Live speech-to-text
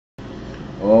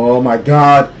Oh my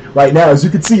god. Right now, as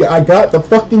you can see, I got the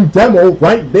fucking demo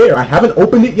right there. I haven't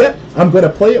opened it yet. I'm gonna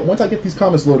play it once I get these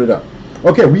comments loaded up.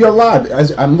 Okay, we are live.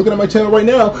 As I'm looking at my channel right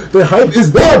now, the hype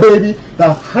is there, baby.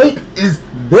 The hype is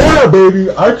there,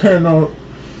 baby. I cannot.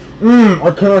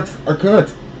 I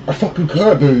fucking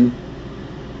can't, baby.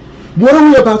 What are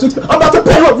we about to? I'm about to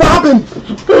pair up Robin.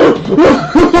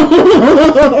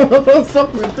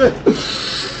 Fuck with this,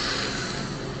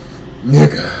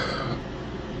 nigga.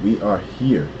 We are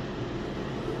here.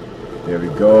 There we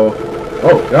go.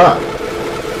 Oh god,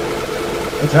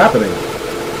 what's happening?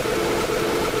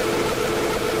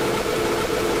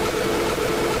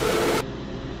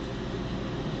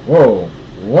 Whoa,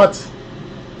 what?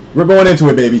 We're going into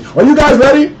it, baby. Are you guys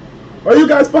ready? Are you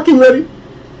guys fucking ready?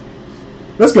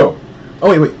 Let's go.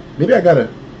 Oh wait, maybe I gotta.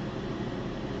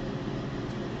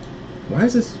 Why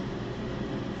is this?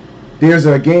 There's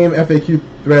a game FAQ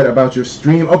thread about your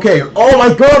stream. Okay. Oh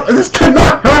my god, this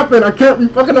cannot happen. I can't be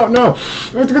fucking out now.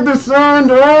 Let's get this sound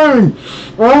on.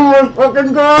 Oh my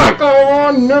fucking god. Come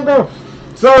on, nigga.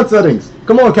 Sound settings.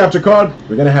 Come on, capture card.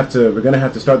 We're gonna have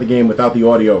to start the game without the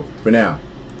audio for now.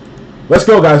 Let's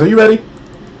go, guys. Are you ready?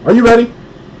 Are you ready?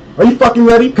 Are you fucking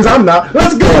ready? Because I'm not.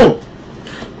 Let's go.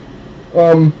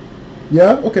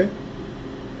 Yeah. Okay.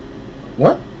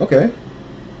 What? Okay.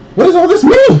 What does all this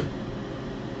mean?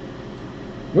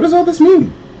 What does all this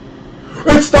mean?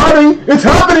 It's starting! It's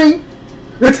happening!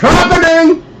 It's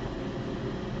happening!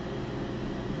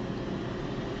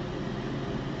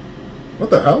 What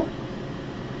the hell?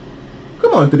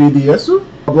 Come on, 3DS.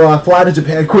 Blah, fly to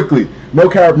Japan quickly. No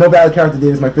valid character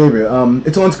data is my favorite.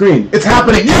 It's on screen. It's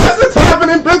happening! Yes, it's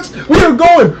happening, bitch! We are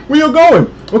going! We are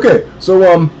going! Okay, so,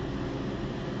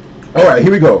 alright,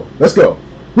 here we go. Let's go.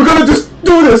 We're gonna just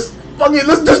do this! Fuck it,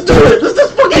 let's just do it! Let's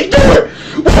just fucking do it!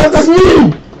 What does this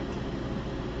mean?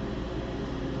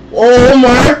 Oh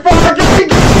my fucking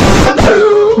god!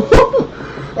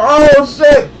 Oh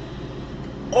shit!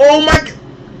 Oh my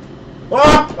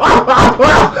god!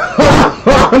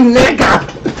 Oh, nigga!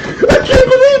 I can't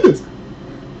believe this!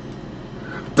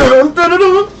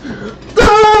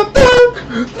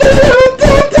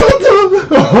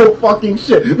 Oh fucking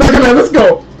shit! Mega Man, let's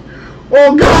go!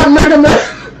 Oh god, Mega Man!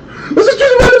 Let's just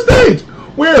choose a random stage!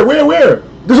 Where?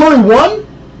 There's only one?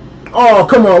 Oh,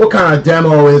 come on, what kind of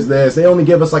demo is this? They only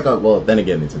give us like a... Well, then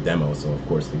again, it's a demo, so of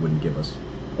course they wouldn't give us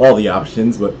all the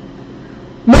options, but...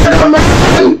 Mega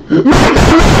Man! Mega Man!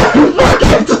 Fuck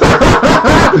it!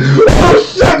 Oh,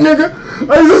 shit, nigga!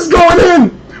 I'm just going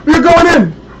in! We're going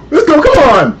in! Let's go, come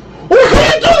on! Oh, how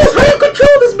do you do this? How do you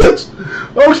control this bitch?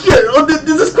 Oh, shit! Oh, this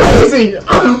is crazy!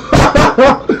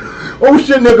 Oh,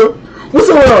 shit, nigga! What's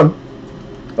going on?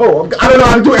 Oh, I don't know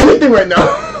how to do anything right now!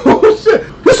 Oh, shit!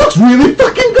 This looks really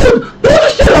fucking good! Throw the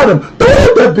shit at him! Throw it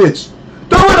at that bitch!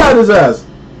 Throw it at his ass!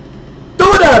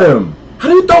 Throw it at him! How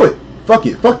do you throw it? Fuck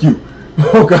it. Fuck you.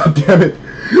 Oh god damn it.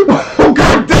 Oh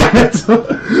god damn it!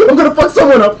 I'm gonna fuck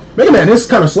someone up. Mega Man, this is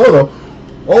kind of slow though.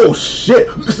 Oh shit!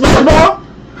 Super ball!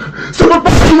 Super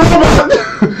fucking robot!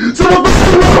 Super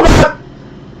fucking robot!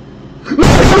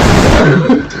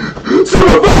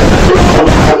 Super fucking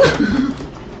robot!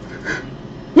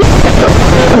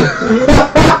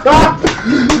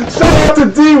 Shout out to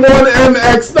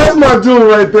D1MX, that's my dude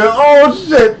right there. Oh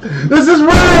shit, this is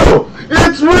real!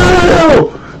 It's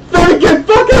real!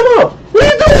 Fuck him up! What are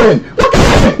you doing? Look at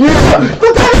him! Yeah,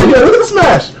 look at him here! Look at the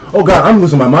smash! Oh god, I'm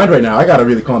losing my mind right now. I gotta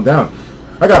really calm down.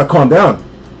 I gotta calm down.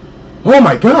 Oh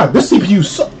my god, this CPU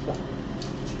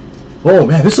Oh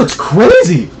man, this looks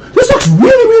crazy! This looks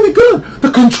really, really good!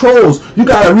 The controls, you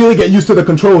gotta really get used to the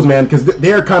controls, man, because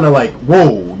they're kind of like,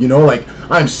 whoa, you know, like,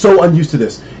 I'm so unused to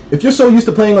this. If you're so used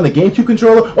to playing on the GameCube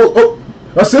controller, oh,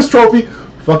 assist trophy.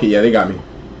 Fuck it, yeah, they got me.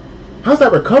 How's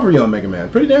that recovery on Mega Man?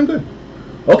 Pretty damn good.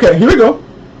 Okay, here we go.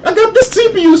 I got this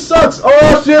CPU sucks.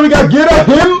 Oh shit, we gotta get at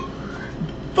him.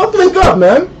 Fuck Link up,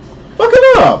 man. Fuck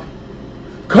it up.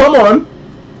 Come on.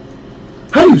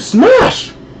 How do you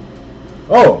smash?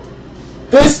 Oh,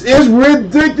 this is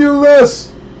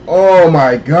ridiculous. Oh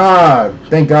my god.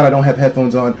 Thank god I don't have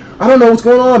headphones on. I don't know what's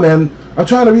going on, man. I'm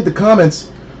trying to read the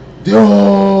comments.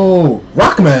 Yo,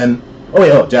 Rockman. Oh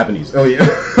wait, oh, Japanese. Oh yeah.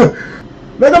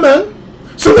 Mega Man.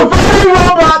 Super fucking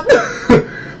robot.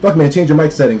 Fuck man, change your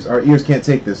mic settings. Our ears can't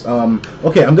take this.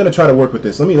 Okay, I'm gonna try to work with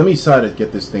this. Let me try to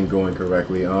get this thing going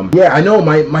correctly. Yeah, I know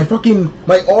my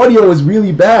audio is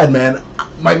really bad, man.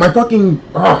 My fucking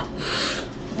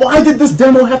why did this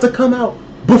demo have to come out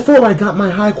before I got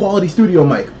my high quality studio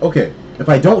mic? Okay, If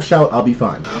I don't shout, I'll be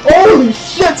fine. Holy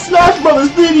shit, Smash Brothers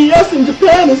 3DS in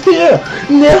Japan is here!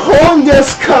 Nihon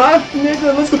desu ka?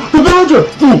 Nigga, let's go. The Villager!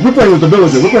 Ooh, we're playing with the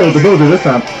Villager. We're playing with the Villager this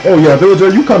time. Oh yeah, Villager,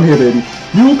 you come here, baby.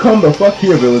 You come the fuck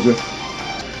here, Villager.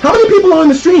 How many people are in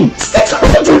the stream?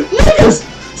 600 niggas!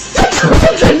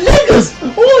 600 niggas!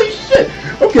 Holy shit!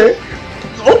 Okay.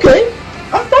 Okay.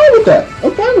 I'm fine with that.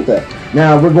 I'm fine with that.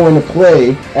 Now we're going to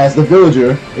play as the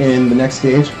Villager in the next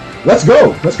stage. Let's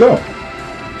go. Let's go.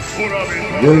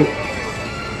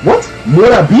 What?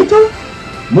 Morabito?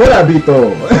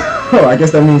 Morabito. Oh, I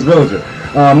guess that means Villager.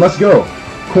 Let's go.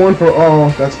 Corn for all.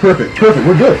 That's perfect. Perfect.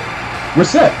 We're good. We're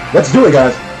set. Let's do it,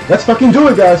 guys. Let's fucking do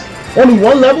it, guys. Only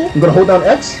one level. I'm gonna hold down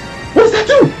X. What does that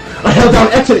do? I held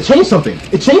down X and it changed something.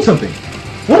 It changed something.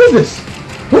 What is this?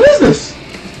 What is this?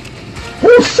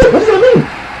 Holy shit, what does that mean?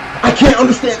 I can't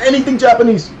understand anything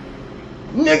Japanese.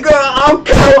 Nigga, I'm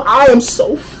I am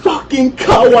so fucking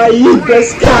kawaii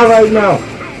desu ka right now.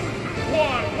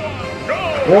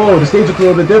 Whoa, the stage looks a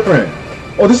little bit different.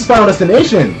 Oh, this is Final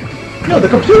Destination. Yo, the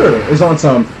computer is on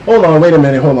some... Hold on, wait a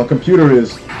minute, hold on. The computer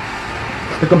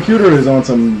is on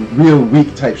some real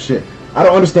weak type shit. I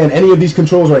don't understand any of these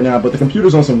controls right now, but the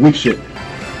computer's on some weak shit.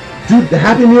 Dude, the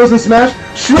Happy Meals in Smash?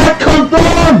 Shrek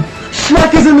confirmed!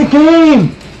 Shrek is in the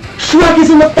game! Shrek is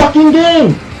in the fucking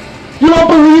game! You don't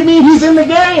believe me? He's in the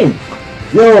game!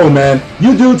 Yo, man,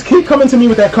 you dudes keep coming to me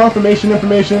with that confirmation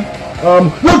information.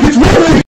 Look, it's really...